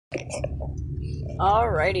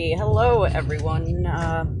Alrighty, hello everyone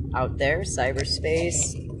out there,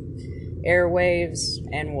 cyberspace, airwaves,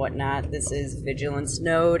 and whatnot. This is Vigilance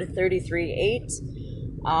Node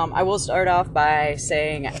 33.8. I will start off by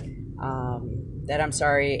saying that I'm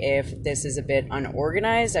sorry if this is a bit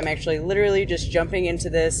unorganized. I'm actually literally just jumping into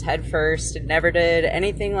this head first. Never did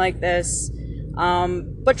anything like this,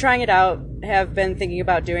 but trying it out. Have been thinking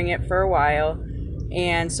about doing it for a while.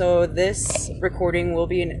 And so this recording will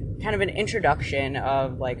be kind of an introduction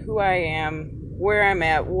of like who I am, where I'm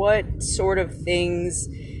at, what sort of things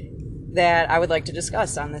that I would like to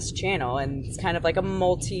discuss on this channel. And it's kind of like a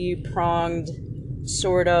multi-pronged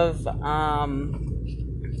sort of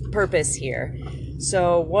purpose here.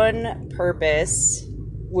 So one purpose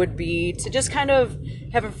would be to just kind of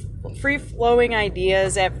have a free-flowing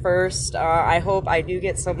ideas at first. I hope I do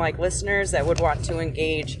get some like listeners that would want to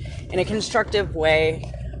engage in a constructive way.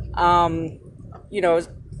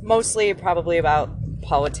 Mostly probably about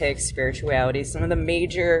politics, spirituality, some of the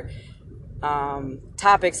major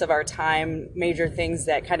topics of our time, major things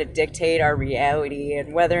that kind of dictate our reality,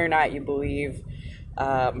 and whether or not you believe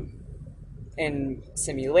in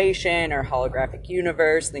simulation or holographic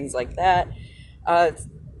universe, things like that.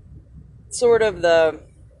 Sort of the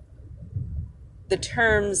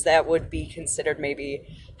terms that would be considered maybe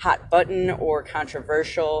hot button or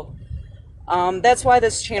controversial. That's why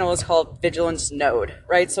this channel is called Vigilance Node,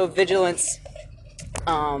 right? So vigilance,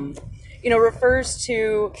 refers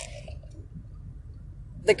to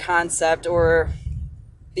the concept or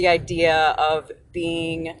the idea of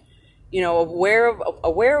being, aware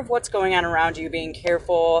of what's going on around you, being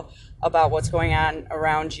careful about what's going on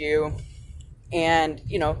around you, and,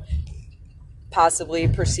 possibly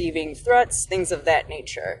perceiving threats, things of that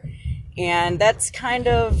nature. And that's kind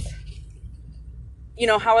of,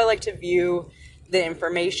 how I like to view the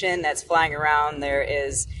information that's flying around. There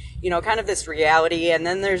is, kind of this reality, and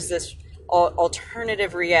then there's this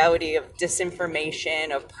alternative reality of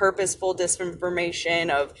disinformation, of purposeful disinformation,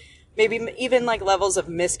 of maybe even like levels of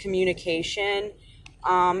miscommunication.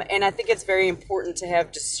 And I think it's very important to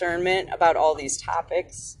have discernment about all these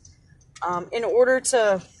topics in order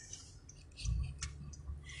to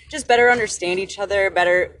just better understand each other,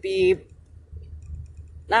 better be,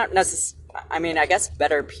 not necessarily, I guess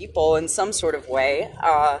better people in some sort of way.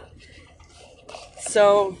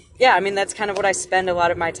 That's kind of what I spend a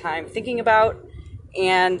lot of my time thinking about.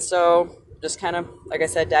 And so just kind of, like I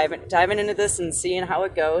said, diving into this and seeing how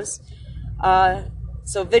it goes.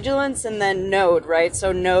 So vigilance and then node, right?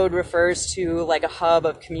 So node refers to like a hub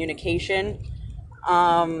of communication.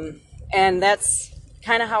 And that's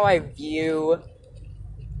kind of how I view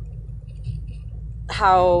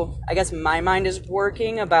how I guess my mind is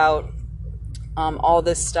working about all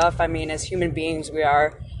this stuff. As human beings, we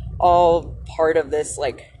are all part of this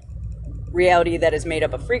like reality that is made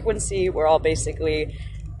up of frequency. We're all basically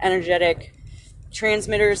energetic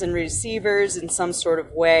transmitters and receivers in some sort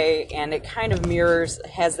of way, and it kind of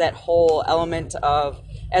has that whole element of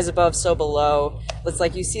as above, so below. It's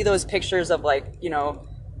like you see those pictures of like,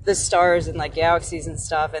 the stars and like galaxies and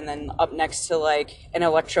stuff, and then up next to like an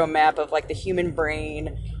electro map of like the human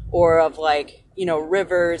brain, or of like,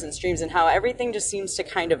 rivers and streams, and how everything just seems to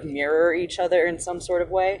kind of mirror each other in some sort of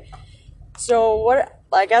way. So what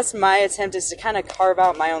I guess my attempt is to kind of carve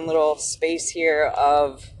out my own little space here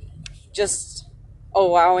of just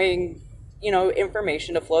allowing,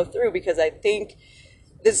 information to flow through, because I think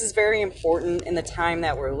this is very important in the time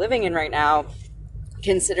that we're living in right now,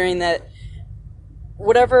 considering that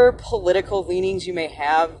whatever political leanings you may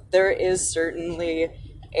have, there is certainly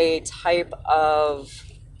a type of,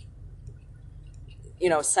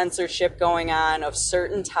 censorship going on of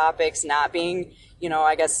certain topics not being,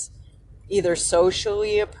 I guess, either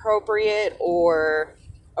socially appropriate or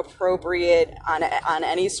appropriate on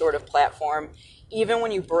any sort of platform. Even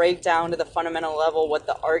when you break down to the fundamental level what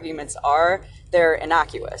the arguments are, they're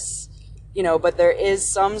innocuous. But there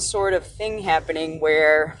is some sort of thing happening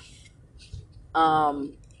where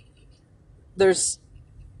there's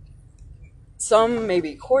some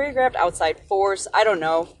maybe choreographed outside force. I don't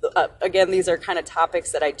know. Again, these are kind of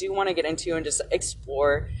topics that I do want to get into and just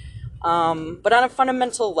explore. But on a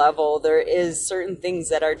fundamental level, there is certain things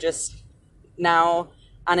that are just now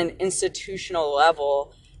on an institutional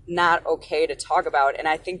level not okay to talk about. And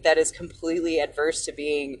I think that is completely adverse to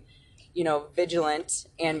being, vigilant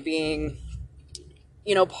and being,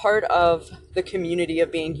 part of the community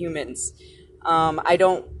of being humans. I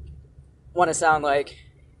don't want to sound like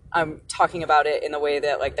I'm talking about it in the way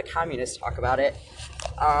that like the communists talk about it,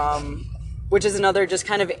 which is another just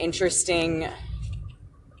kind of interesting,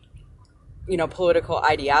 political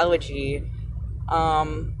ideology.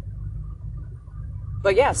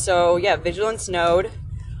 But yeah, so yeah, vigilance node.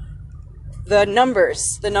 The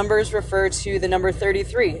numbers refer to the number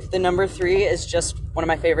 33. The number 3 is just one of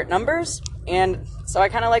my favorite numbers, and so I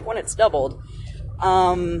kind of like when it's doubled.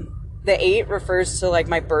 The 8 refers to like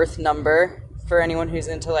my birth number. For anyone who's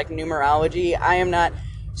into like numerology, I am not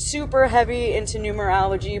super heavy into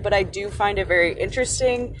numerology, but I do find it very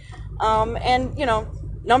interesting. And you know,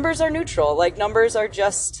 numbers are neutral. Like, numbers are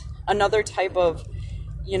just another type of,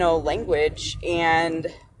 you know, language. And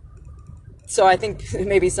so I think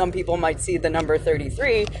maybe some people might see the number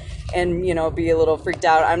 33 and, you know, be a little freaked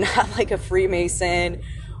out. I'm not like a Freemason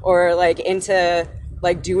or like into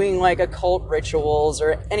like doing like occult rituals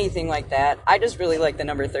or anything like that. I just really like the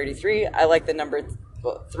number 33. I like the number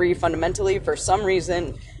 3 fundamentally for some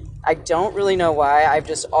reason. I don't really know why. I've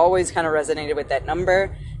just always kind of resonated with that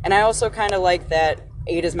number. And I also kind of like that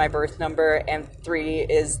 8 is my birth number and 3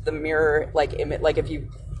 is the mirror, like if you,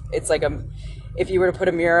 it's like if you were to put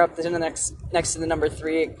a mirror up to the next to the number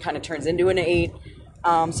 3, it kind of turns into an 8.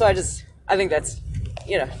 So I think that's,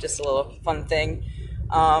 you know, just a little fun thing.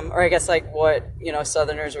 Or I guess like what, you know,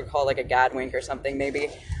 Southerners would call like a God wink or something maybe.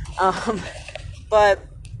 But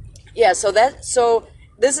yeah, so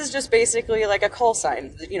this is just basically like a call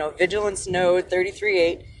sign, you know, vigilance node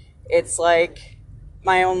 33-8. It's like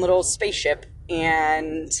my own little spaceship,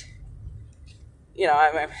 and you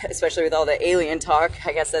know, especially with all the alien talk,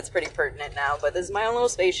 I guess that's pretty pertinent now, but this is my own little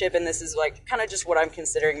spaceship, and this is like kind of just what I'm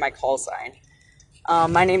considering my call sign.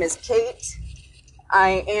 My name is Kate.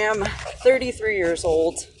 I am 33 years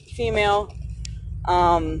old, female,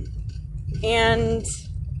 and,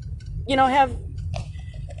 you know, have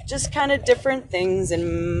just kind of different things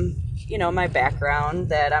in, you know, my background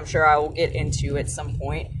that I'm sure I will get into at some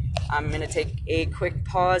point. I'm going to take a quick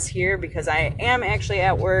pause here because I am actually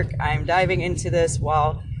at work. I'm diving into this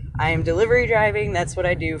while I am delivery driving. That's what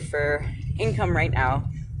I do for income right now.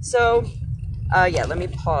 So, yeah, let me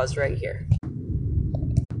pause right here.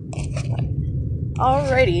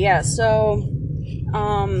 Alrighty, yeah, so,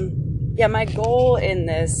 yeah, my goal in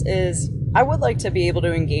this is I would like to be able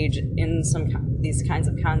to engage in these kinds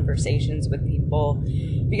of conversations with people,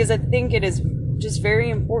 because I think it is just very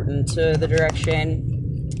important to the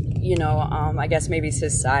direction, you know, I guess maybe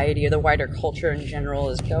society or the wider culture in general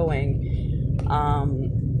is going.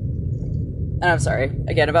 And I'm sorry,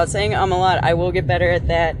 again, about saying a lot. I will get better at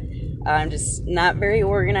that. I'm just not very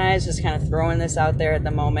organized, just kind of throwing this out there at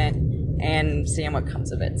the moment and seeing what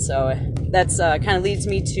comes of it. So that's kind of leads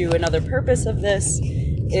me to another purpose of this,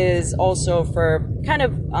 is also for kind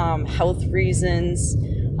of health reasons,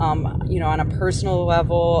 you know, on a personal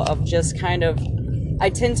level of just kind of,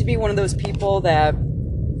 I tend to be one of those people that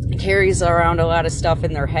carries around a lot of stuff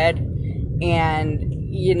in their head, and,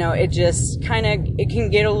 you know, it just kind of, it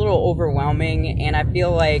can get a little overwhelming, and I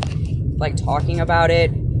feel like talking about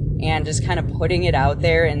it and just kind of putting it out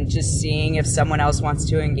there and just seeing if someone else wants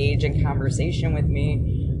to engage in conversation with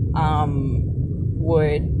me,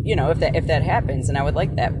 would, you know, if that happens, and I would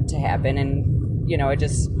like that to happen, and, you know, it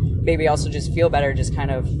just maybe also just feel better just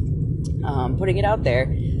kind of putting it out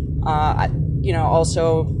there. You know,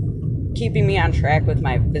 also keeping me on track with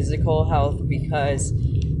my physical health, because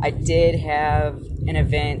I did have an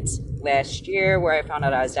event last year where I found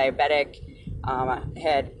out I was diabetic. I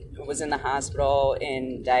was in the hospital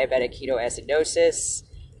in diabetic ketoacidosis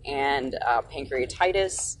and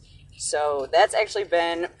pancreatitis. So that's actually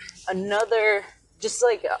been another just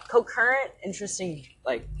like concurrent interesting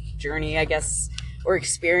like journey, I guess, or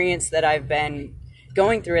experience that I've been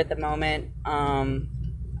going through at the moment,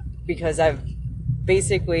 because I've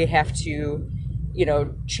basically have to, you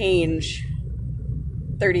know, change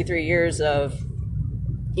 33 years of,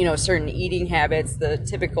 you know, certain eating habits, the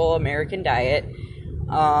typical American diet,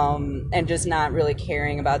 and just not really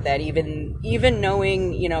caring about that, even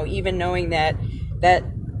knowing, you know, even knowing that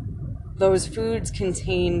those foods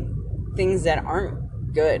contain things that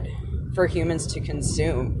aren't good for humans to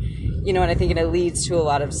consume, you know, and I think it leads to a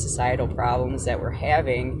lot of societal problems that we're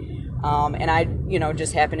having. And I, you know,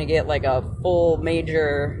 just happened to get like a full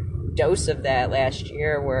major dose of that last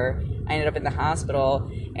year where I ended up in the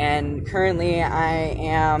hospital, and currently I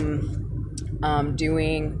am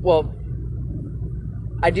doing, well,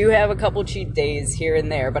 I do have a couple cheat days here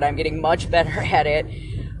and there, but I'm getting much better at it.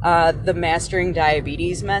 The Mastering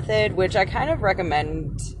Diabetes method, which I kind of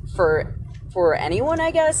recommend for anyone,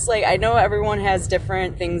 I guess. Like, I know everyone has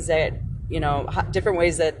different things that, you know, different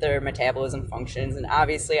ways that their metabolism functions, and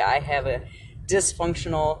obviously I have a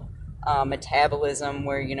dysfunctional metabolism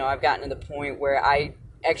where, you know, I've gotten to the point where I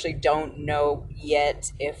actually don't know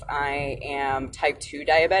yet if I am type 2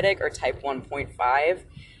 diabetic or type 1.5.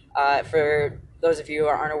 For those of you who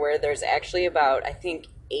aren't aware, there's actually about, I think,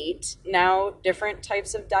 8 now different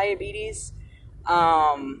types of diabetes.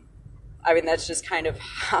 I mean, that's just kind of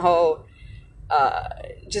how,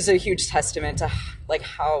 just a huge testament to like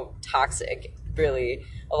how toxic really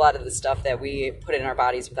a lot of the stuff that we put in our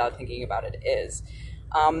bodies without thinking about it is.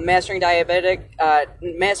 Mastering diabetes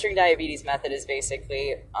method is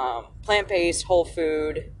basically plant-based, whole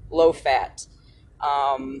food, low fat,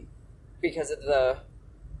 because of the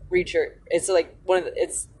research. It's like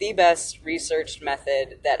it's the best researched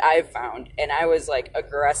method that I've found, and I was like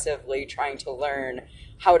aggressively trying to learn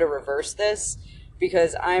how to reverse this,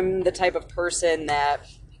 because I'm the type of person that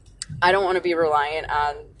I don't want to be reliant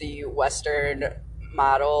on the Western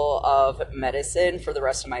model of medicine for the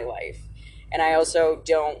rest of my life. And I also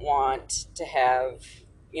don't want to have,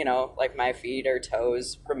 like my feet or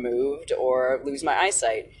toes removed or lose my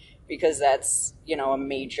eyesight, because that's, a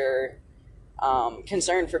major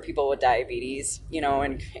concern for people with diabetes,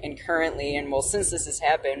 and currently, and well, since this has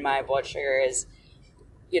happened, my blood sugar is,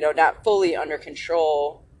 not fully under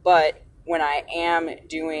control, but when I am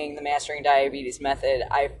doing the Mastering Diabetes method,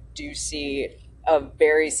 I do see a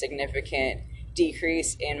very significant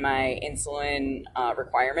decrease in my insulin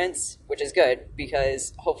requirements, which is good,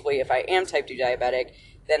 because hopefully if I am type 2 diabetic,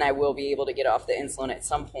 then I will be able to get off the insulin at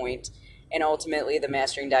some point. And ultimately, the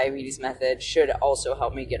Mastering Diabetes method should also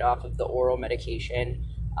help me get off of the oral medication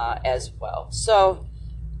as well. So,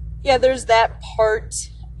 yeah, there's that part,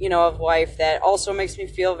 of life that also makes me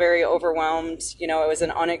feel very overwhelmed. It was an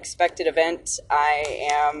unexpected event. I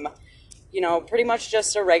am, pretty much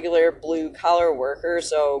just a regular blue collar worker.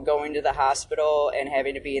 So going to the hospital and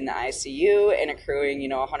having to be in the ICU and accruing,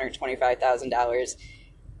 $125,000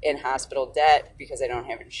 in hospital debt because I don't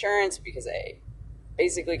have insurance, because I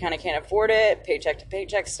basically kind of can't afford it, paycheck to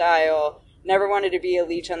paycheck style. Never wanted to be a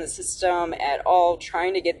leech on the system at all,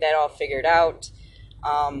 trying to get that all figured out.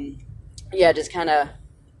 Just kind of,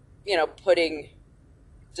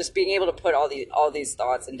 being able to put all these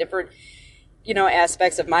thoughts and different,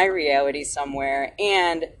 aspects of my reality somewhere,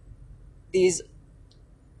 and these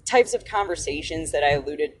types of conversations that I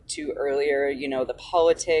alluded to earlier, the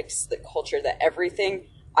politics, the culture, the everything.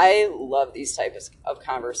 I love these types of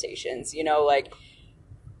conversations,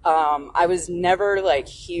 I was never like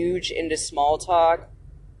huge into small talk,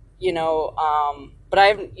 but I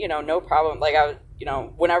have, no problem. Like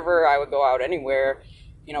whenever I would go out anywhere,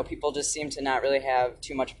 people just seem to not really have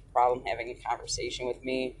too much problem having a conversation with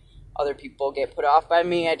me. Other people get put off by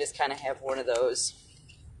me. I just kind of have one of those,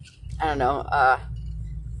 I don't know,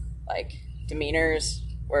 like demeanors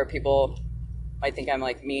where people might think I'm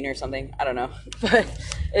like mean or something. I don't know, but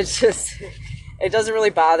it's just, it doesn't really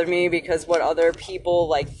bother me, because what other people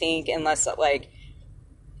like think, unless like,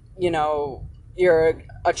 you're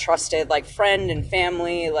a trusted like friend and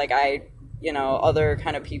family, like other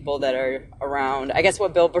kind of people that are around, I guess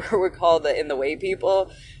what Bill Burr would call the in the way people.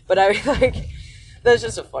 But I mean, like, that's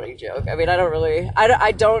just a funny joke. I mean,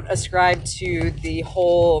 I don't ascribe to the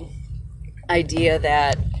whole idea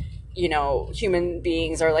that, human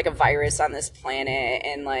beings are like a virus on this planet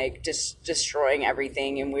and like just destroying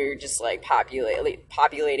everything, and we're just like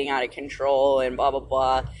populating out of control and blah blah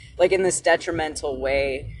blah, like in this detrimental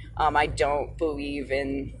way. I don't believe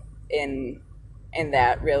in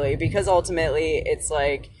that, really, because ultimately it's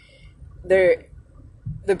like the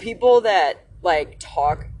people that like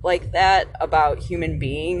talk like that about human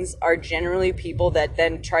beings are generally people that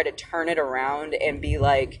then try to turn it around and be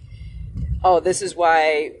like, oh, this is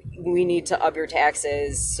why we need to up your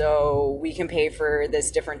taxes so we can pay for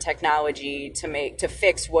this different technology to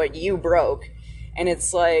fix what you broke. And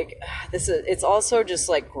it's like, it's also just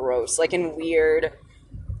like gross, like, and weird.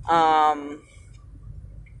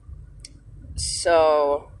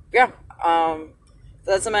 So yeah,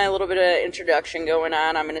 that's my little bit of introduction going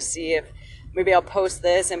on. I'm gonna see if maybe I'll post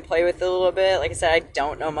this and play with it a little bit. Like I said, I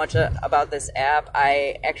don't know much about this app.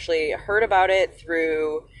 I actually heard about it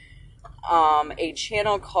through a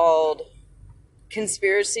channel called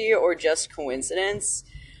Conspiracy or Just Coincidence,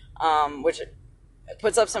 which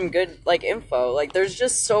puts up some good like info. Like, there's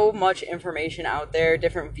just so much information out there,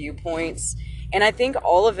 different viewpoints, and I think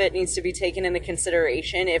all of it needs to be taken into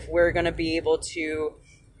consideration if we're going to be able to,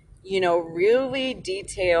 really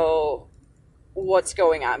detail what's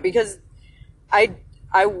going on. Because I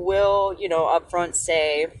will, upfront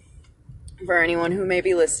say, for anyone who may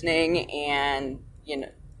be listening, and,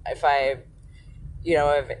 if I,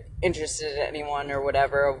 if interested in anyone or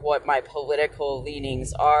whatever of what my political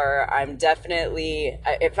leanings are, I'm definitely,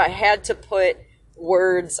 if I had to put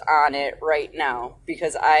words on it right now,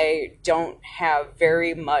 because I don't have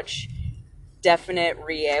very much definite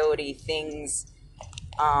reality things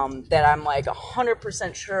that I'm like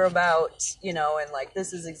 100% sure about, you know, and like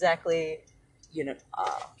this is exactly, you know,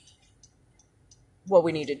 what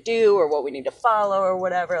we need to do or what we need to follow or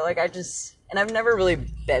whatever. Like and I've never really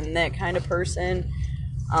been that kind of person.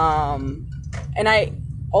 And I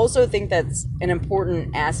also think that's an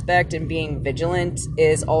important aspect in being vigilant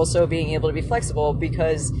is also being able to be flexible,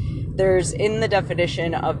 because there's, in the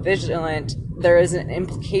definition of vigilant, there is an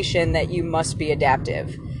implication that you must be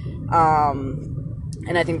adaptive.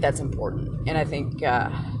 And I think that's important. And I think,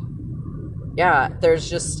 there's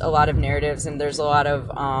just a lot of narratives, and there's a lot of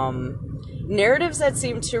narratives that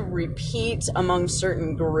seem to repeat among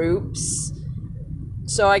certain groups.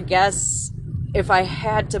 So I guess if I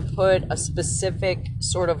had to put a specific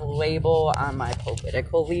sort of label on my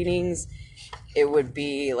political leanings, it would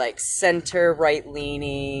be like center right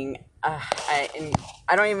leaning. I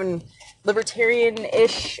don't even,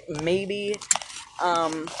 libertarian-ish, maybe.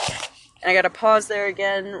 And I gotta pause there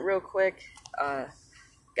again real quick.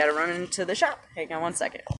 Gotta run into the shop. Hang on one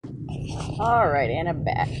second. Alright, and I'm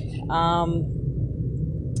back.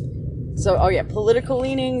 Political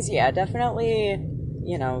leanings, yeah, definitely,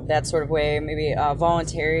 you know, that sort of way. Maybe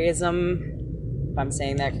voluntarism, if I'm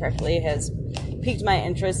saying that correctly, has piqued my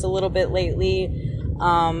interest a little bit lately.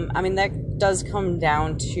 I mean, that does come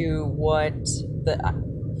down to what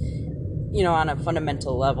you know, on a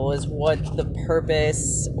fundamental level, is what the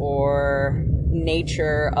purpose or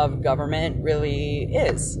nature of government really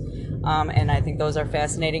is. And I think those are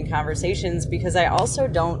fascinating conversations, because I also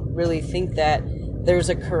don't really think that there's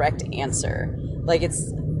a correct answer. Like, if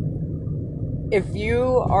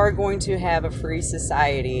you are going to have a free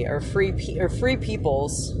society or free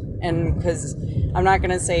peoples, and because I'm not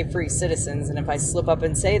going to say free citizens, and if I slip up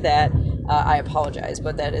and say that, I apologize,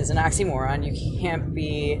 but that is an oxymoron. You can't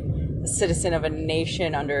be a citizen of a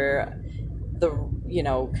nation under the, you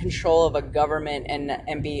know, control of a government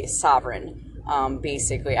and be sovereign.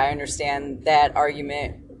 Basically, I understand that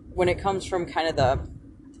argument when it comes from kind of the,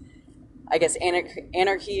 I guess,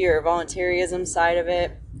 anarchy or voluntarism side of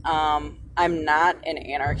it. I'm not an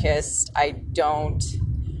anarchist. A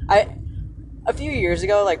few years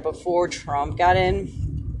ago, like before Trump got in,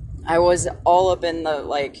 I was all up in the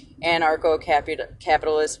like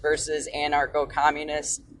anarcho-capitalist versus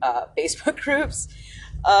anarcho-communist Facebook groups,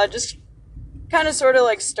 just kind of sort of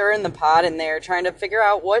like stirring the pot in there, trying to figure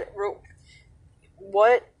out what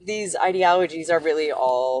these ideologies are really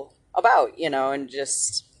all about, you know, and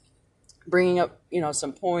just bringing up, you know,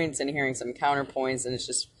 some points and hearing some counterpoints, and it's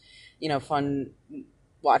just, you know, fun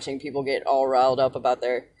watching people get all riled up about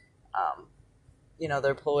their, you know,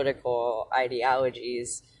 their political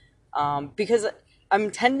ideologies, because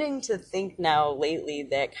I'm tending to think now lately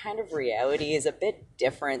that kind of reality is a bit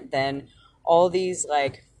different than all these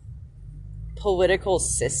like political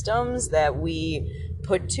systems that we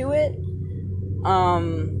put to it.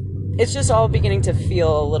 It's just all beginning to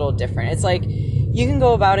feel a little different. It's like you can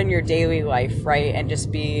go about in your daily life, right, and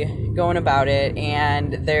just be going about it,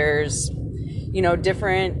 and there's, you know,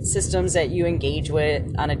 different systems that you engage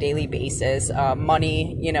with on a daily basis.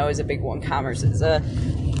 Money, you know, is a big one. Commerce is a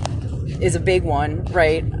big one,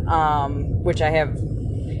 right? Which I have,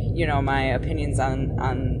 you know, my opinions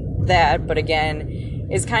on that, but again,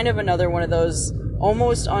 it's kind of another one of those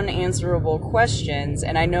almost unanswerable questions.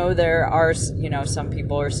 And I know there are, you know, some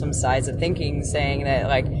people or some sides of thinking saying that,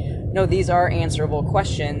 like, no, these are answerable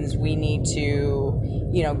questions. We need to,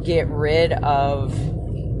 you know, get rid of,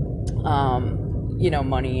 you know,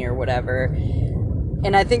 money or whatever.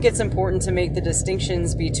 And I think it's important to make the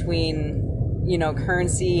distinctions between, you know,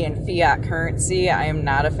 currency and fiat currency. I am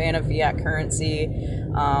not a fan of fiat currency.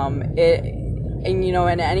 And, you know,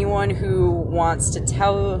 and anyone who wants to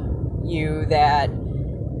tell you that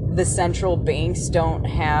the central banks don't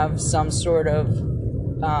have some sort of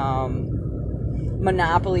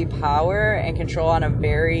monopoly power and control on a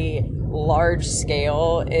very large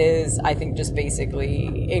scale is, I think, just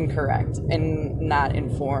basically incorrect and not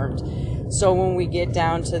informed. So when we get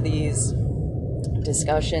down to these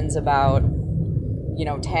discussions about, you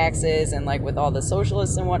know, taxes and like with all the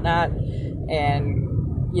socialists and whatnot, and,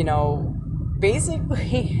 you know,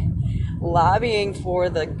 basically lobbying for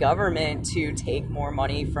the government to take more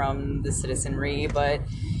money from the citizenry, but,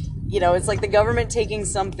 you know, it's like the government taking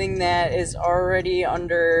something that is already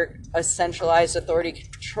under a centralized authority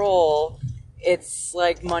control. It's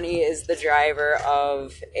like money is the driver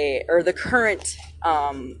of the current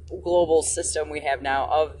global system we have now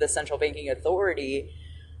of the central banking authority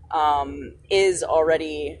is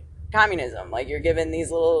already communism. Like, you're given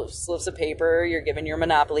these little slips of paper, you're given your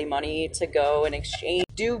monopoly money to go and exchange.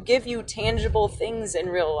 Do give you tangible things in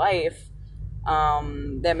real life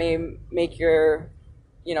that may make your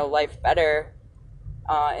life better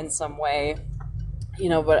in some way.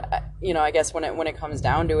 But I guess when it comes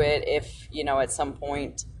down to it, if at some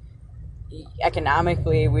point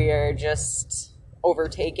economically we are just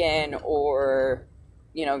overtaken or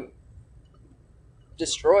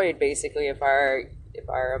destroyed, basically, if our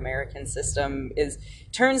American system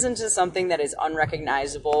turns into something that is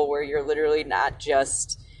unrecognizable, where you're literally not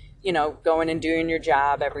just going and doing your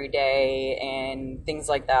job every day and things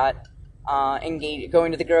like that,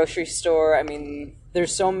 going to the grocery store. I mean,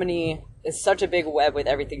 there's so many. It's such a big web with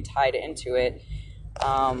everything tied into it.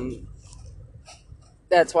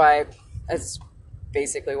 That's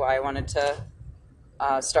basically why I wanted to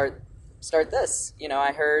start this.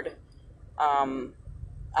 I heard,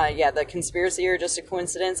 the conspiracy or just a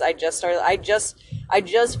coincidence. I just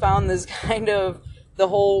found this kind of the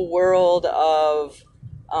whole world of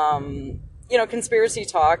conspiracy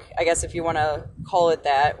talk, I guess, if you want to call it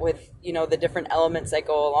that, with the different elements that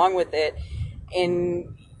go along with it.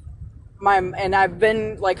 And I've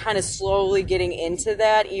been like kind of slowly getting into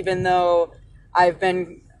that, even though I've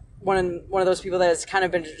been one of those people that has kind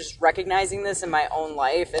of been just recognizing this in my own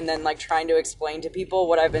life, and then like trying to explain to people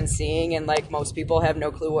what I've been seeing, and like most people have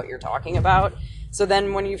no clue what you're talking about. So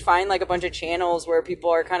then when you find like a bunch of channels where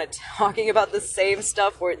people are kind of talking about the same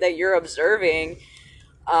stuff that you're observing,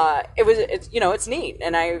 it's neat,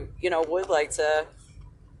 and I would like to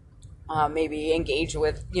maybe engage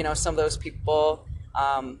with some of those people,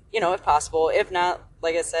 if possible. If not,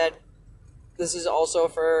 like I said, this is also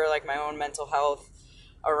for like my own mental health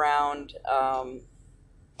around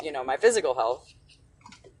my physical health,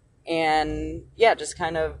 and just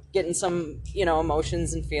kind of getting some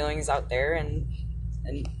emotions and feelings out there, and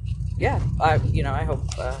I hope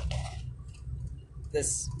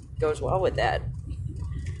this goes well with that.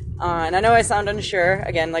 And I know I sound unsure.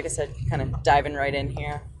 Again, like I said, kind of diving right in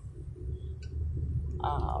here.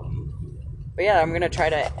 But I'm going to try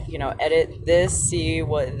to, edit this, see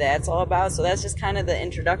what that's all about. So that's just kind of the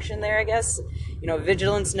introduction there, I guess.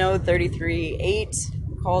 Vigilance Node 338,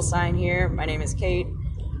 call sign here. My name is Kate.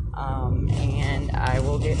 And I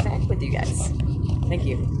will get back with you guys. Thank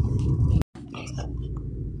you.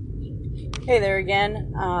 Hey there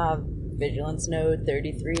again. Vigilance Node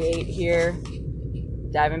 338 here.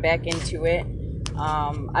 Diving back into it.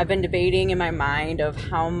 I've been debating in my mind of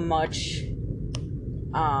how much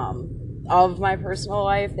of my personal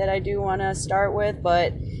life that I do want to start with,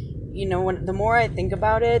 but the more I think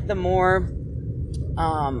about it, the more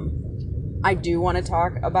I do want to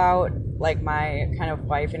talk about like my kind of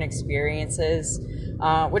life and experiences,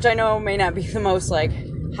 which I know may not be the most like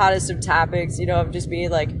hottest of topics, of just being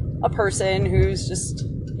like a person who's just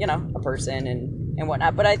a person and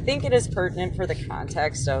whatnot, but I think it is pertinent for the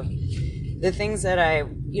context of the things that I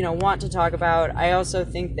want to talk about. I also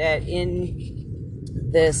think that in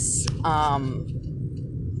this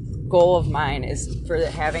goal of mine is for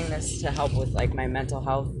having this to help with like my mental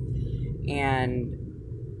health, and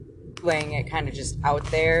laying it kind of just out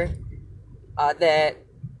there,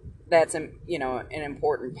 that's an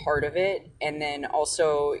important part of it. And then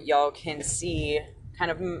also y'all can see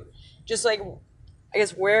kind of just like, I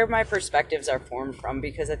guess, where my perspectives are formed from,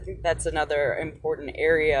 because I think that's another important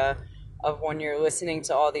area of when you're listening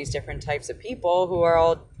to all these different types of people who are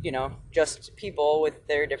all, just people with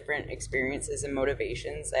their different experiences and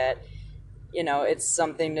motivations, that, it's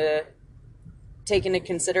something to take into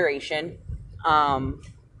consideration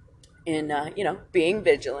in, being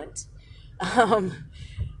vigilant.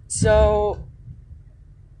 So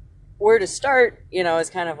where to start, is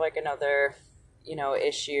kind of like another,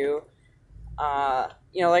 issue.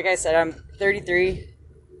 Like I said, I'm 33,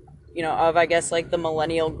 of, I guess, like the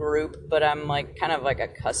millennial group, but I'm like kind of like a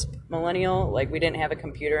cusp millennial. Like, we didn't have a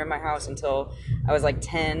computer in my house until I was like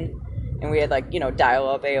 10, and we had like, dial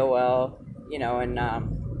up AOL, and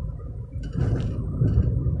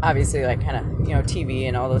obviously like kind of, TV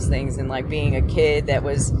and all those things. And like being a kid that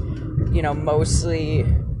was, mostly,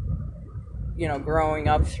 growing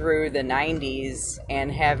up through the 90s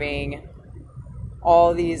and having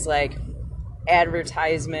all these like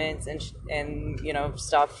advertisements and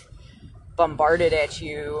stuff bombarded at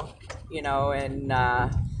you, and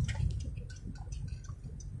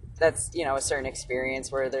that's, a certain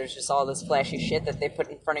experience where there's just all this flashy shit that they put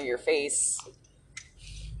in front of your face.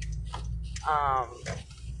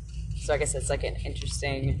 So I guess it's like an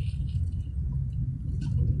interesting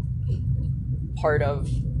part of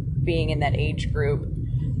being in that age group,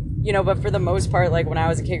 but for the most part, like when I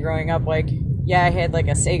was a kid growing up, like, I had like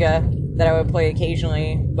a Sega that I would play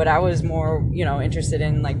occasionally, but I was more, interested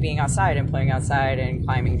in like being outside and playing outside and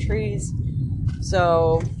climbing trees.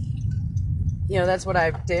 So, that's what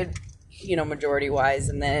I did majority wise,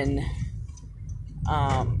 and then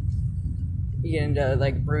you get into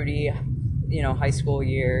like broody, high school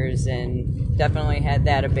years, and definitely had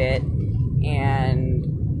that a bit.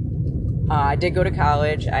 And I did go to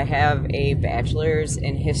college. I have a bachelor's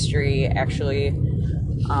in history, actually.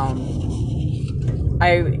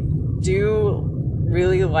 I do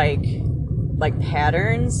really like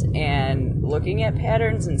patterns and looking at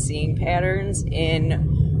patterns and seeing patterns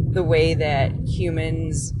in the way that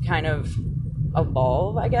humans kind of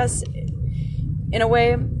evolve, I guess, in a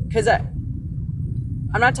way. Because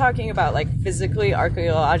I'm not talking about like physically,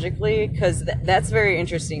 archaeologically, because that's very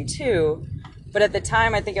interesting too. But at the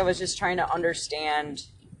time, I think I was just trying to understand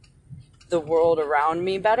the world around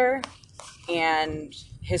me better. And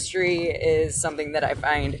history is something that I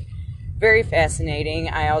find very fascinating.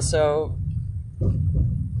 I also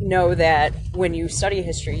know that when you study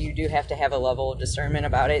history, you do have to have a level of discernment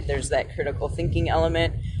about it. There's that critical thinking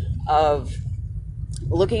element of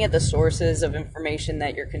looking at the sources of information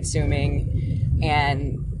that you're consuming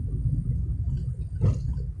and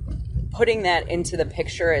putting that into the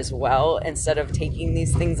picture as well, instead of taking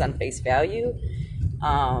these things on face value,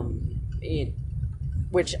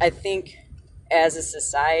 which I think as a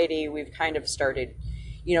society we've kind of started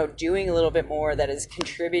doing a little bit more, that is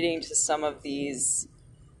contributing to some of these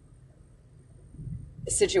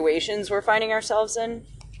situations we're finding ourselves in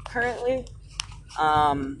currently.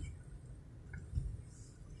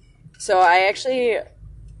 So I actually,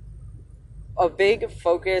 a big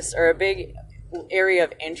focus or a big area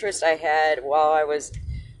of interest I had while I was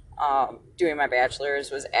doing my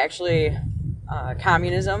bachelor's was actually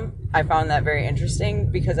communism. I found that very interesting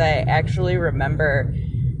because I actually remember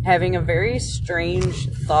having a very strange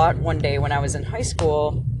thought one day when I was in high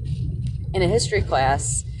school in a history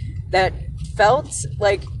class that felt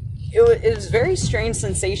like it was a very strange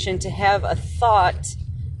sensation to have a thought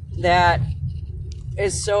that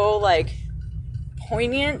is so like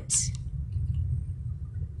poignant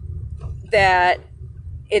that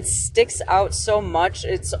it sticks out so much.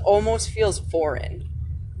 It's almost feels foreign.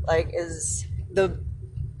 Like, is the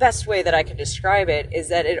best way that I could describe it, is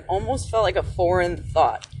that it almost felt like a foreign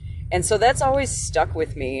thought. And so that's always stuck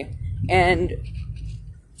with me. And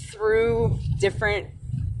through different,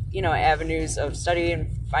 avenues of study and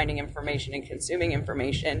finding information and consuming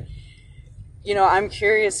information, I'm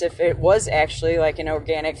curious if it was actually like an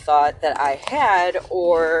organic thought that I had,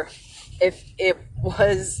 or if it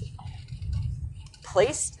was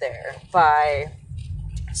placed there by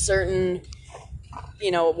certain,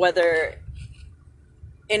 whether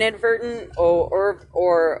inadvertent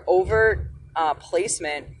or overt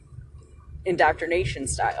placement, indoctrination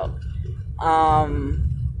style.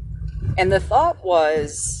 And the thought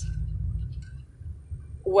was,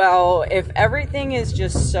 well, if everything is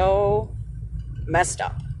just so messed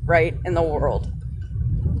up, right, in the world,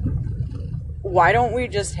 why don't we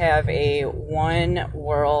just have a one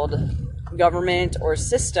world government or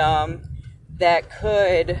system that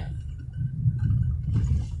could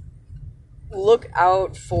look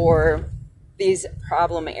out for these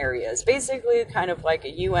problem areas? Basically kind of like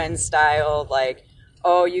a UN style, like,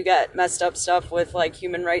 oh, you got messed up stuff with like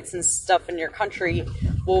human rights and stuff in your country,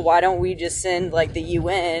 well, why don't we just send like the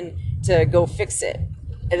UN to go fix it?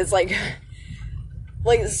 And it's like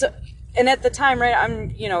so, and at the time, right,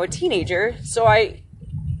 I'm a teenager, so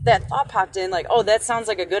that thought popped in, like, oh, that sounds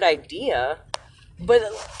like a good idea. But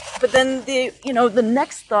then the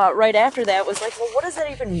next thought right after that was like, well, what does that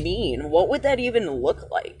even mean? What would that even look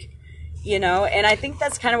like? And I think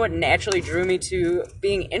that's kind of what naturally drew me to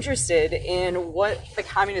being interested in what the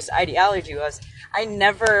communist ideology was. I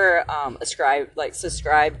never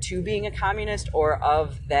subscribed to being a communist or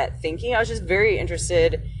of that thinking. I was just very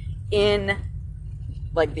interested in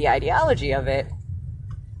like the ideology of it.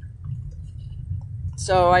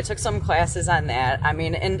 So I took some classes on that. I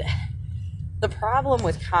mean, and the problem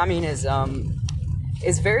with communism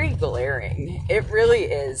is very glaring. It really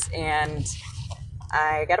is. And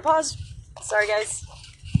I gotta pause. Sorry, guys.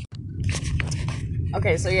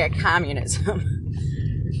 Okay, so yeah, communism.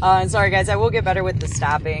 And sorry, guys, I will get better with the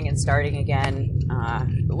stopping and starting again.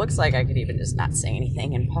 It looks like I could even just not say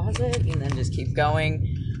anything and pause it and then just keep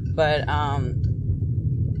going. But,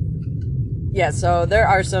 yeah, so there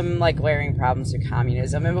are some, like, glaring problems with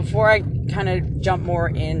communism. And before I kind of jump more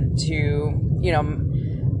into,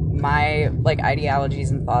 my, like, ideologies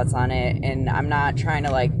and thoughts on it, and I'm not trying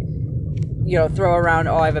to, like, throw around,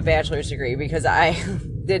 oh, I have a bachelor's degree, because I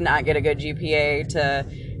did not get a good GPA to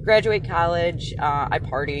graduate college. I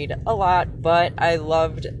partied a lot, but I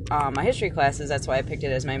loved my history classes. That's why I picked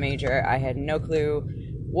it as my major. I had no clue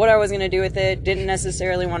what I was going to do with it. Didn't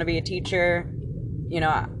necessarily want to be a teacher.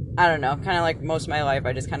 I don't know, kind of like most of my life,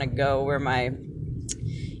 I just kind of go where my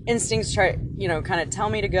instincts try, kind of tell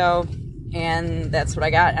me to go, and that's what I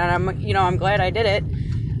got. And I'm glad I did it.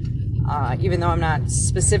 Even though I'm not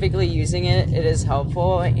specifically using it, it is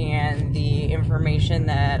helpful, and the information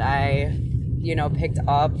that I, picked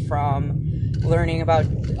up from learning about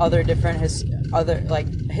other different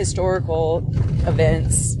historical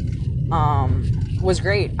events, was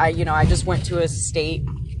great. I just went to a state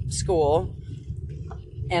school,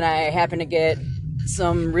 and I happened to get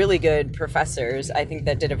some really good professors, I think,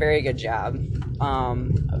 that did a very good job. I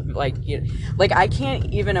can't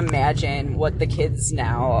even imagine what the kids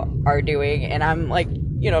now are doing, and I'm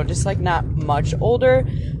just not much older,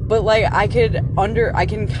 but I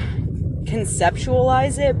can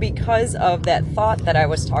conceptualize it because of that thought that I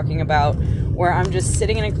was talking about, where I'm just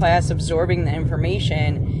sitting in a class absorbing the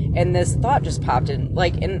information, and this thought just popped in,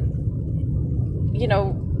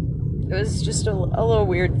 it was just a little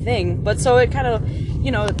weird thing. But so it kind of,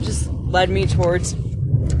 just led me towards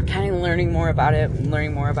kind of learning more about it,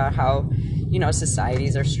 learning more about how,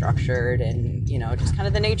 societies are structured, and, just kind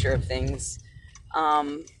of the nature of things.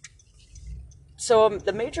 So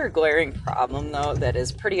the major glaring problem, though, that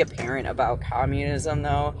is pretty apparent about communism,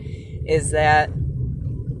 though, is that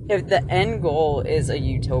if the end goal is a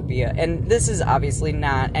utopia, and this is obviously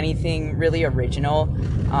not anything really original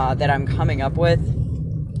that I'm coming up with,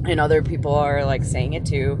 and other people are saying it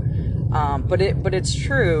too, but it's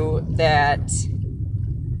true that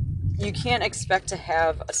you can't expect to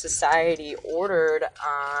have a society ordered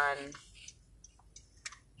on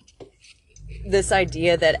this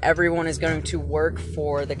idea that everyone is going to work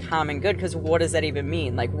for the common good, because what does that even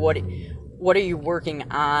mean? What are you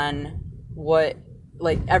working on?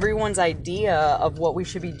 Everyone's idea of what we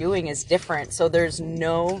should be doing is different, so there's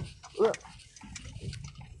no...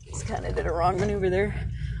 Just kind of did a wrong maneuver there.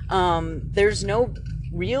 There's no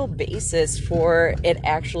real basis for it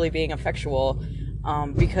actually being effectual,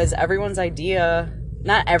 because everyone's idea,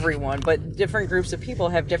 not everyone, but different groups of people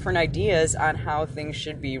have different ideas on how things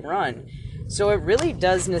should be run. So it really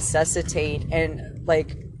does necessitate an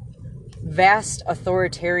vast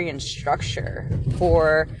authoritarian structure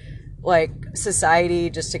for society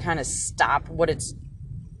just to kind of stop what it's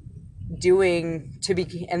doing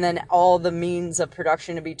and then all the means of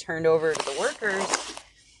production to be turned over to the workers.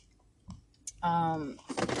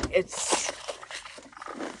 It's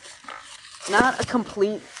not a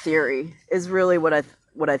complete theory is really what I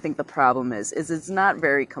think the problem is it's not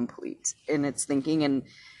very complete in its thinking, and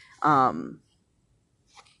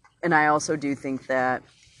I also do think that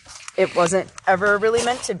it wasn't ever really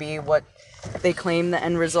meant to be what they claim the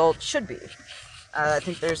end result should be. I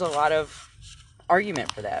think there's a lot of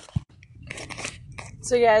argument for that.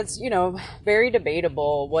 So yeah, it's, very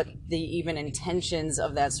debatable what the even intentions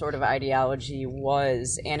of that sort of ideology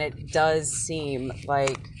was, and it does seem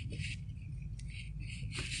like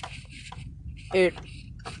it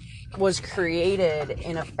was created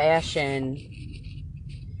in a fashion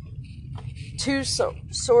to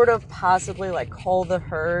sort of possibly cull the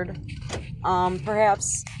herd,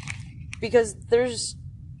 perhaps, because there's,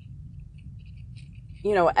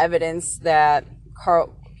 evidence that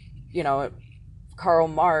Karl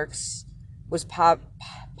Marx was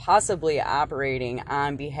possibly operating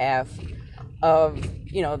on behalf of,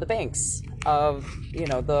 the banks, of,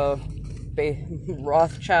 the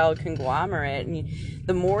Rothschild conglomerate. And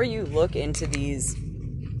the more you look into these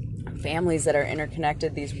families that are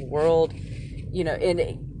interconnected, these world,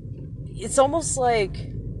 it's almost like,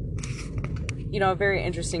 a very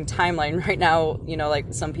interesting timeline right now,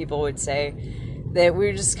 some people would say, that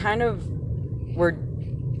we're just we're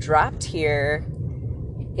dropped here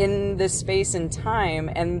in this space and time,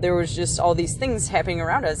 and there was just all these things happening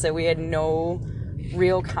around us that we had no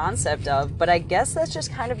real concept of. But I guess that's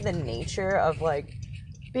just kind of the nature of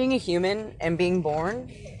being a human and being born.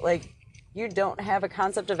 You don't have a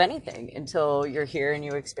concept of anything until you're here and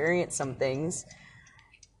you experience some things.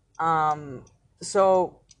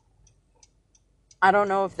 So I don't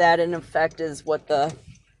know if that in effect is what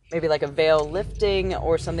maybe a veil lifting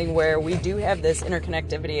or something, where we do have this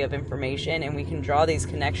interconnectivity of information and we can draw these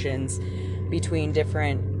connections between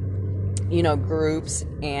different, groups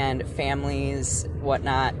and families,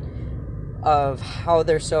 whatnot, of how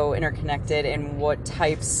they're so interconnected and in what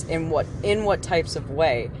types of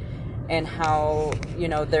way, and how,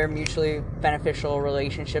 their mutually beneficial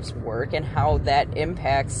relationships work, and how that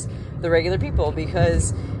impacts the regular people.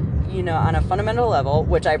 Because, on a fundamental level,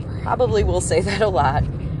 which I probably will say that a lot,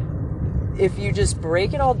 if you just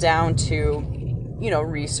break it all down to,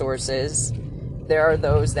 resources, there are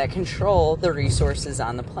those that control the resources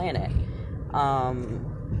on the planet.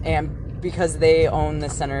 And because they own the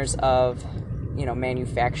centers of,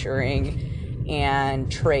 manufacturing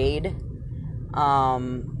and trade,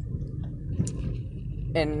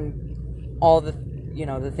 and all the,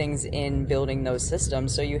 the things in building those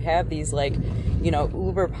systems. So you have these like,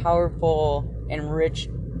 uber powerful and rich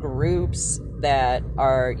groups that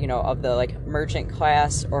are, of the like merchant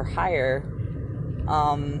class or higher.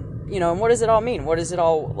 And what does it all mean? What is it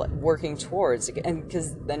all working towards? And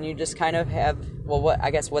because then you just kind of have,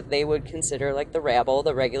 what they would consider like the rabble,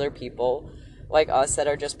 the regular people like us that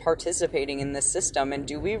are just participating in this system. And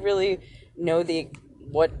do we really know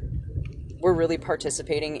what we're really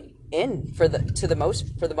participating in for the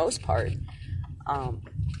most part?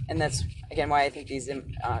 And that's again why I think these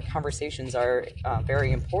conversations are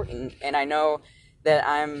very important. And I know that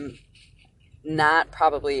I'm not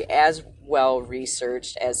probably as well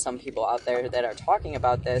researched as some people out there that are talking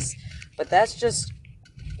about this, but that's just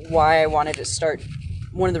why I wanted to start.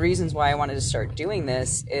 One of the reasons why I wanted to start doing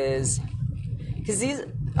this is because these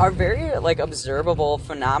are very like observable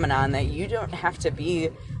phenomenon that you don't have to be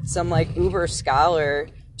some like uber scholar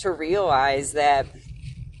to realize that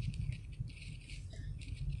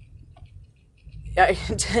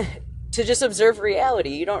to just observe reality.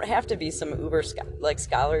 You don't have to be some uber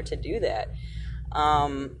scholar to do that.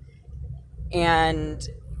 And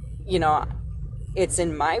it's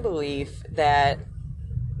in my belief that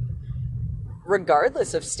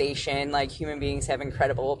regardless of station, like human beings have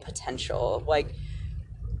incredible potential, like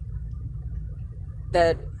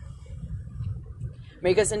that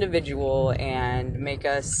make us individual and make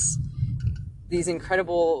us these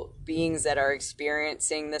incredible beings that are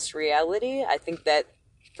experiencing this reality. I think that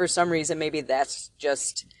for some reason, maybe that's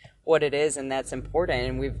just what it is, and that's important.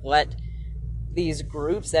 And we've let these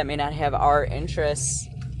groups that may not have our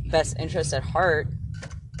best interests at heart,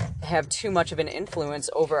 have too much of an influence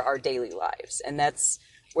over our daily lives. And that's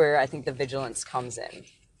where I think the vigilance comes in.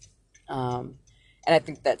 And I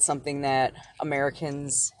think that's something that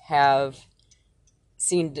Americans have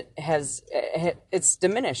seen it's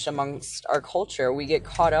diminished amongst our culture. We get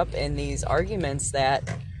caught up in these arguments that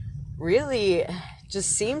really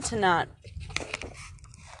just seem to not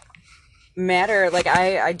matter. Like,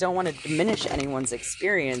 I don't want to diminish anyone's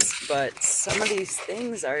experience, but some of these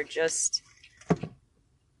things are just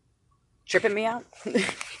tripping me out.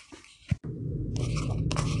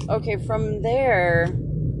 Okay, from there,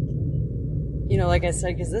 like I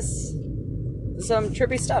said, because this is some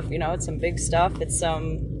trippy stuff, it's some big stuff, it's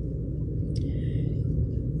some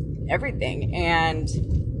everything. And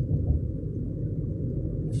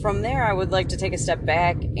from there, I would like to take a step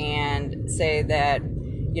back and say that,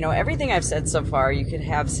 everything I've said so far, you could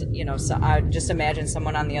have, I just imagine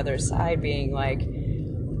someone on the other side being like,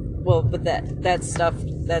 well, but that stuff,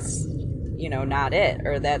 that's, not it,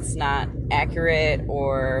 or that's not accurate,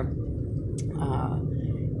 or,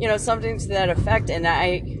 something to that effect. And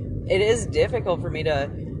it is difficult for me to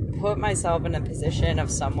put myself in a position of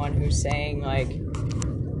someone who's saying like,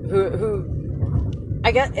 who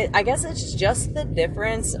I guess it's just the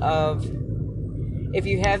difference of if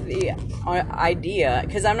you have the idea,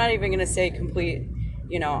 because I'm not even going to say complete,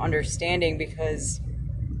 understanding, because,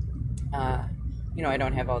 I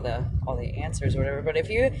don't have all the answers or whatever. But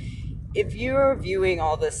if you're viewing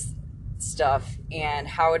all this stuff and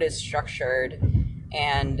how it is structured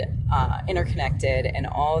and interconnected and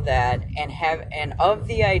all that, and of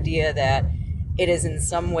the idea that it is in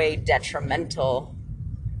some way detrimental,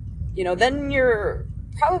 then you're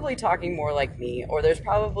probably talking more like me, or there's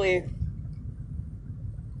probably,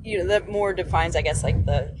 that more defines, I guess, like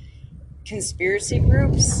the conspiracy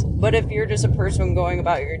groups. But if you're just a person going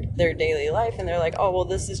about their daily life and they're like, oh, well,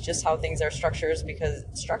 this is just how things are structured because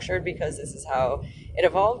this is how it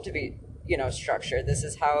evolved to be, structured. This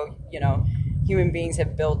is how, human beings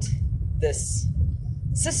have built this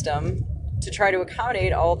system to try to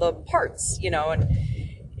accommodate all the parts, and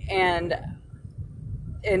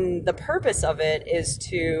the purpose of it is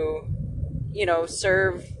to,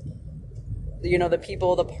 serve, the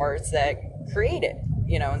people, the parts that create it,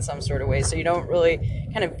 in some sort of way. So you don't really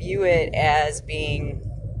kind of view it as being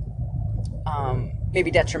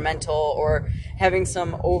maybe detrimental or having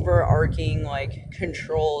some overarching like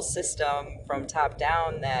control system from top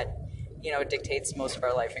down that, dictates most of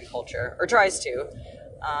our life and culture, or tries to,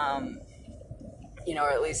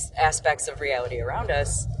 or at least aspects of reality around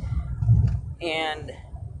us. And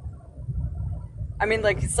I mean,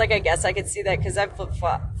 like, it's like, I guess I could see that because I've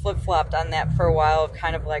flip-flopped on that for a while, of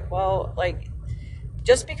kind of like, well, like,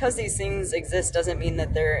 just because these things exist doesn't mean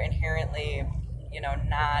that they're inherently,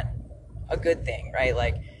 not a good thing, right?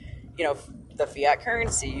 Like, the fiat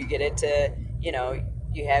currency, you get it to,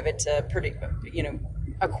 you have it to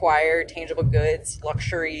acquire tangible goods,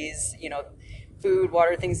 luxuries, food,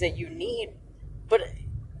 water, things that you need. But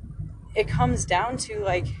it comes down to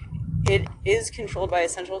like it is controlled by a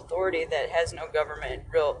central authority that has no government,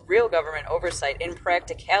 real government oversight in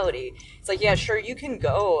practicality. It's like, yeah, sure, you can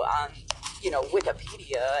go on,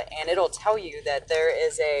 Wikipedia, and it'll tell you that there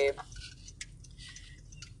is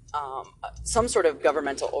some sort of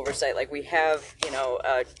governmental oversight. Like we have,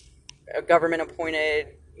 a government appointed,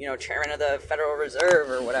 chairman of the Federal Reserve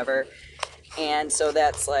or whatever. And so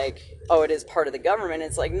that's like, oh, it is part of the government.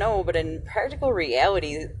 It's like, no, but in practical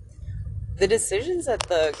reality, the decisions that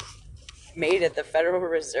made at the Federal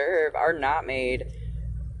Reserve are not made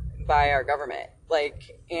by our government.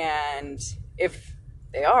 Like, and if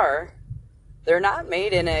they are, they're not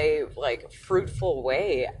made in a like fruitful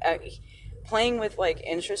way. Playing with like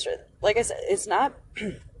interest, like I said, it's not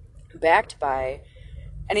backed by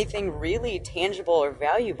anything really tangible or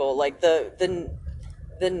valuable. Like the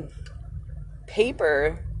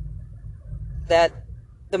paper that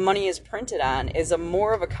the money is printed on is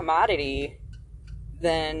more of a commodity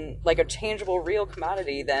than like a tangible real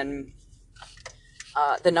commodity than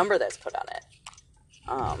the number that's put on it.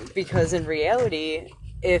 Because in reality,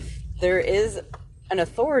 if there is an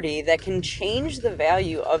authority that can change the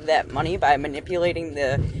value of that money by manipulating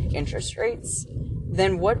the interest rates,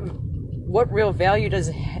 then what real value does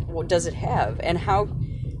it have, and how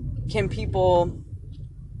can people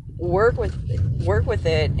work with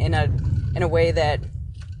it in a way that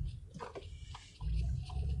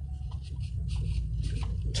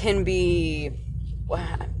can be,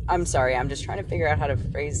 I'm sorry, I'm just trying to figure out how to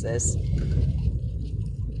phrase this,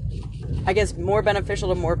 I guess, more beneficial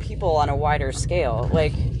to more people on a wider scale.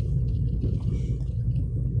 Like,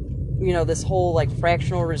 this whole like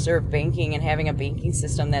fractional reserve banking and having a banking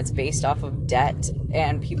system that's based off of debt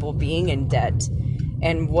and people being in debt.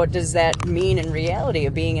 And what does that mean in reality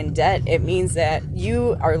of being in debt? It means that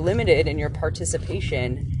you are limited in your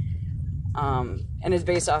participation, and is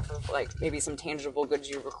based off of like maybe some tangible goods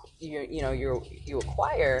you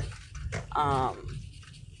acquire,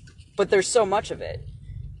 but there's so much of it.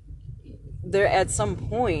 There at some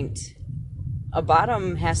point, a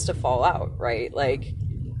bottom has to fall out, right? Like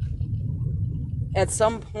at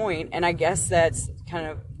some point, and I guess that's kind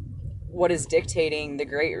of what is dictating the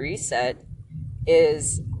Great Reset,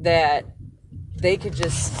 is that they could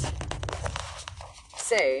just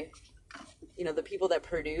say, the people that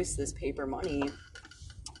produce this paper money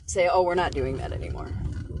say, oh, we're not doing that anymore.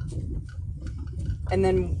 And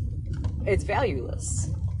then it's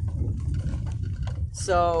valueless.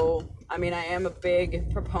 So, I am a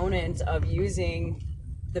big proponent of using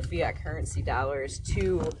the fiat currency dollars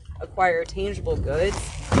to acquire tangible goods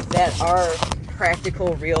that are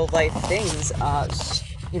practical, real life things,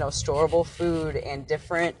 storable food and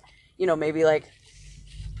different, maybe like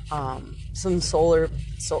some solar,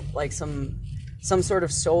 some sort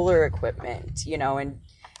of solar equipment,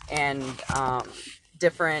 and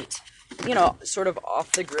different, sort of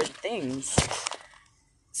off the grid things,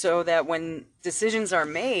 so that when decisions are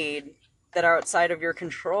made that are outside of your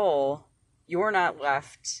control, you're not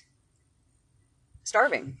left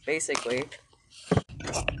starving, basically.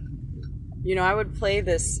 I would play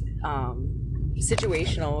this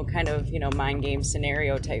situational kind of, mind game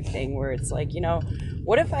scenario type thing where it's like,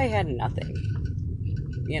 what if I had nothing?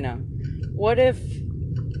 What if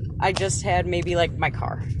I just had maybe like my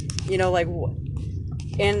car?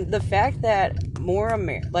 And the fact that more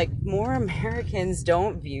Americans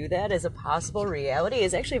don't view that as a possible reality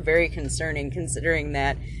is actually very concerning, considering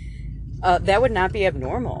that that would not be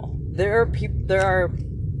abnormal. That's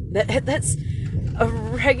a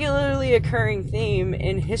regularly occurring theme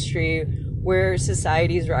in history where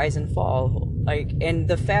societies rise and fall. And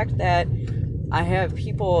the fact that I have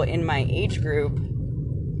people in my age group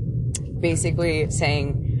basically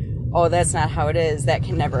saying, oh, that's not how it is, that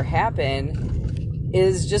can never happen,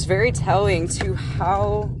 is just very telling to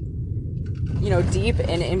how, deep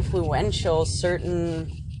and influential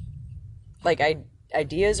certain,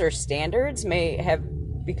 ideas or standards may have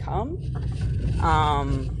become.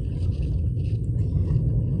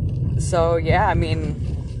 So, yeah,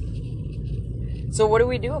 so what do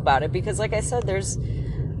we do about it? Because, like I said,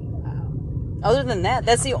 other than that,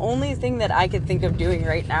 that's the only thing that I could think of doing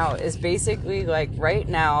right now, is basically, right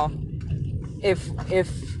now, if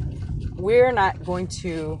we're not going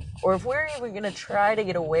to, or if we're even going to try to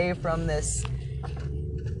get away from these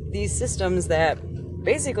systems that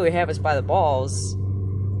basically have us by the balls,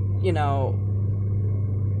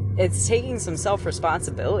 it's taking some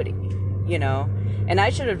self-responsibility, and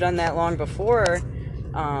I should have done that long before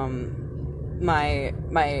my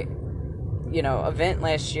event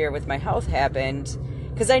last year with my health happened.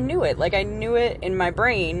 because I knew it. Like, I knew it in my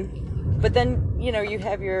brain. But then, you know, you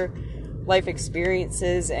have your life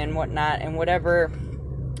experiences and whatnot, and whatever,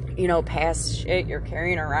 you know, past shit you're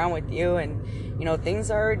carrying around with you, and, you know,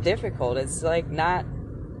 things are difficult. It's, like, not,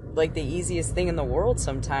 like, the easiest thing in the world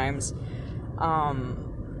sometimes.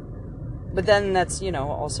 But then that's, you know,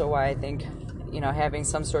 also why I think, you know, having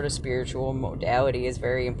some sort of spiritual modality is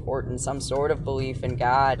very important, some sort of belief in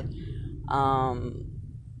God,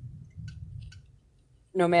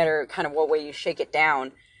 no matter kind of what way you shake it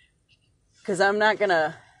down. Because I'm not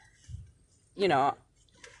gonna, you know,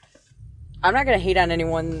 I'm not gonna hate on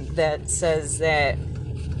anyone that says that,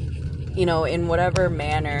 you know, in whatever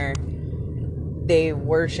manner they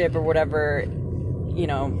worship or whatever, you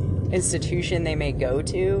know, institution they may go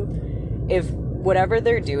to, if whatever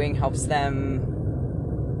they're doing helps them,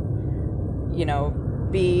 you know,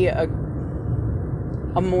 be a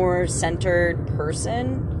more centered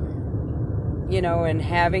person, you know, and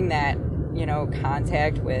having that, you know,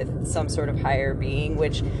 contact with some sort of higher being,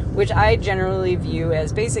 which I generally view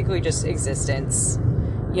as basically just existence,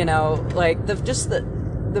 you know, like the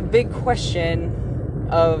big question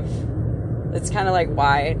of, it's kind of like,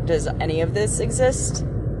 why does any of this exist,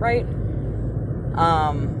 right?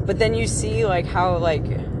 But then you see, like, how, like,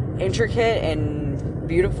 intricate and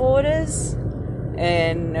beautiful it is,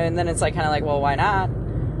 and then it's, like, kind of like, well, why not?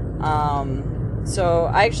 So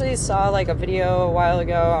I actually saw, like, a video a while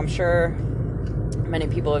ago. I'm sure many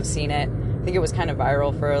people have seen it. I think it was kind of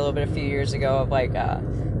viral for a little bit a few years ago, of, like, I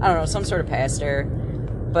don't know, some sort of pastor,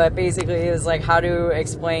 but basically it was, like, how to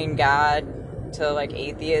explain God to, like,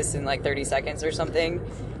 atheists in, like, 30 seconds or something.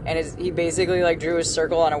 And he basically, like, drew a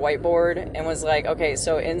circle on a whiteboard and was like, okay,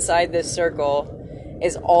 so inside this circle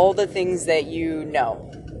is all the things that you know,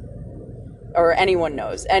 or anyone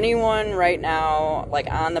knows. Anyone right now,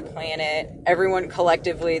 like, on the planet, everyone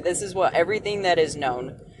collectively, this is what, everything that is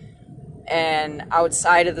known. And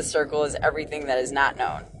outside of the circle is everything that is not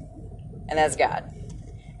known. And that's God.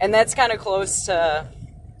 And that's kind of close to,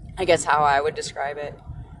 I guess, how I would describe it.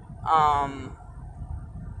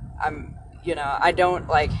 You know, I don't,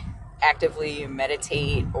 like, actively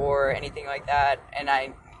meditate or anything like that, and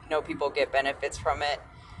I know people get benefits from it.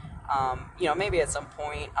 You know, maybe at some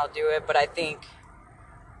point I'll do it, but I think,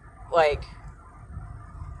 like,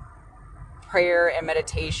 prayer and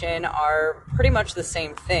meditation are pretty much the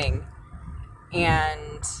same thing,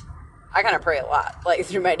 and I kind of pray a lot, like,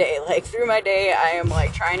 through my day. Like, through my day, I am,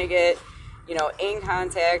 like, trying to get, you know, in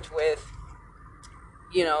contact with,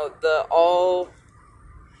 you know, the all,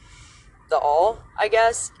 I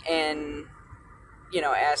guess, and, you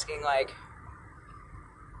know, asking, like,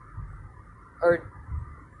 or,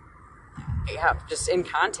 yeah, just in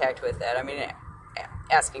contact with that. I mean,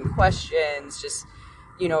 asking questions, just,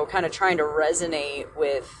 you know, kind of trying to resonate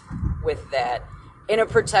with that in a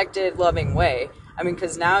protected, loving way. I mean,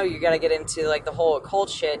 because now you got to get into, like, the whole occult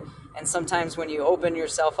shit, and sometimes when you open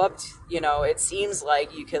yourself up, you know, it seems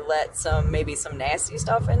like you could let maybe some nasty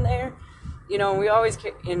stuff in there. You know, we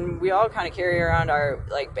all kind of carry around our,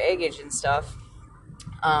 like, baggage and stuff.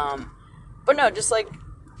 But no, just, like,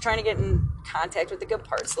 trying to get in contact with the good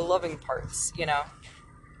parts, the loving parts, you know,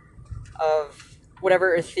 of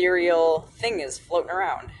whatever ethereal thing is floating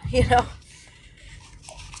around, you know.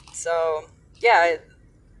 So, yeah,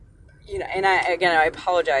 you know, and I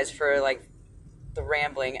apologize for, like, the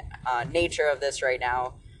rambling nature of this right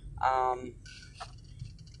now.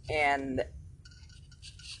 And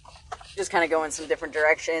just kind of go in some different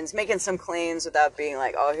directions, making some claims without being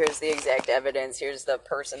like, oh, here's the exact evidence, here's the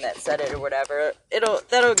person that said it or whatever.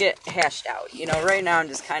 That'll get hashed out. You know, right now I'm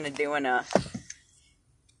just kind of doing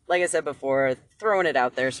like I said before, throwing it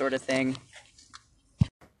out there sort of thing.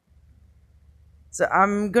 So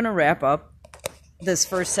I'm going to wrap up this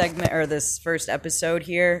first segment, or this first episode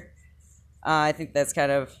here. I think that's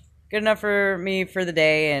kind of good enough for me for the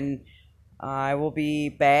day, and I will be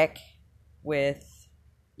back with,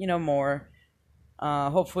 you know, more.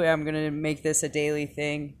 Hopefully I'm going to make this a daily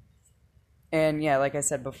thing. And yeah, like I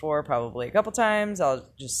said before, probably a couple times.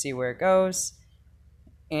 I'll just see where it goes.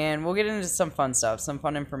 And we'll get into some fun stuff, some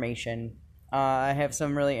fun information. I have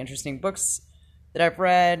some really interesting books that I've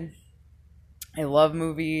read. I love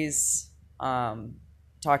movies.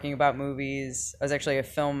 Talking about movies. I was actually a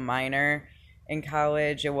film minor in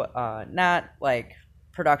college. It was not like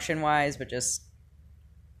production-wise, but just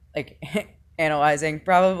like analyzing.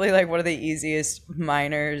 Probably like one of the easiest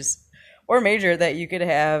minors or major that you could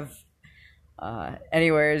have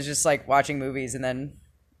anywhere is just like watching movies and then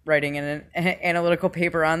writing an analytical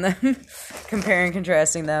paper on them, comparing,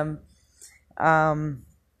 contrasting them.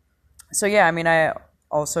 So yeah, I mean, I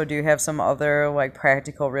also do have some other like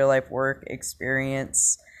practical real life work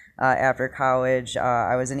experience after college.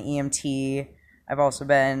 I was an EMT. I've also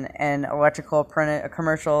been an electrical apprentice, a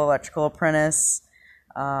commercial electrical apprentice.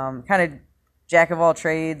 Kind of jack of all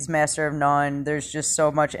trades, master of none. There's just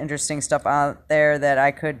so much interesting stuff out there that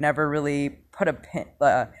I could never really put a pin,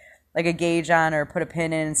 like a gauge on, or put a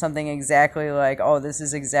pin in something exactly like, oh, this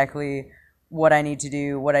is exactly what I need to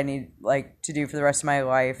do, what I need like to do for the rest of my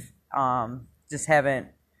life. Just haven't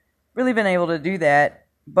really been able to do that,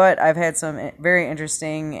 but I've had some very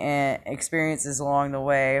interesting experiences along the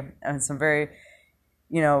way, and some very,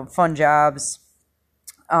 fun jobs.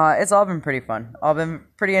 It's all been pretty fun, all been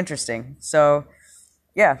pretty interesting. So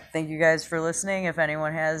yeah, thank you guys for listening. If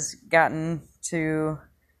anyone has gotten to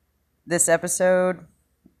this episode,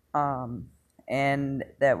 and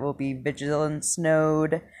that will be Vigilance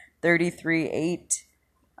Node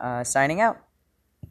 33.8, signing out.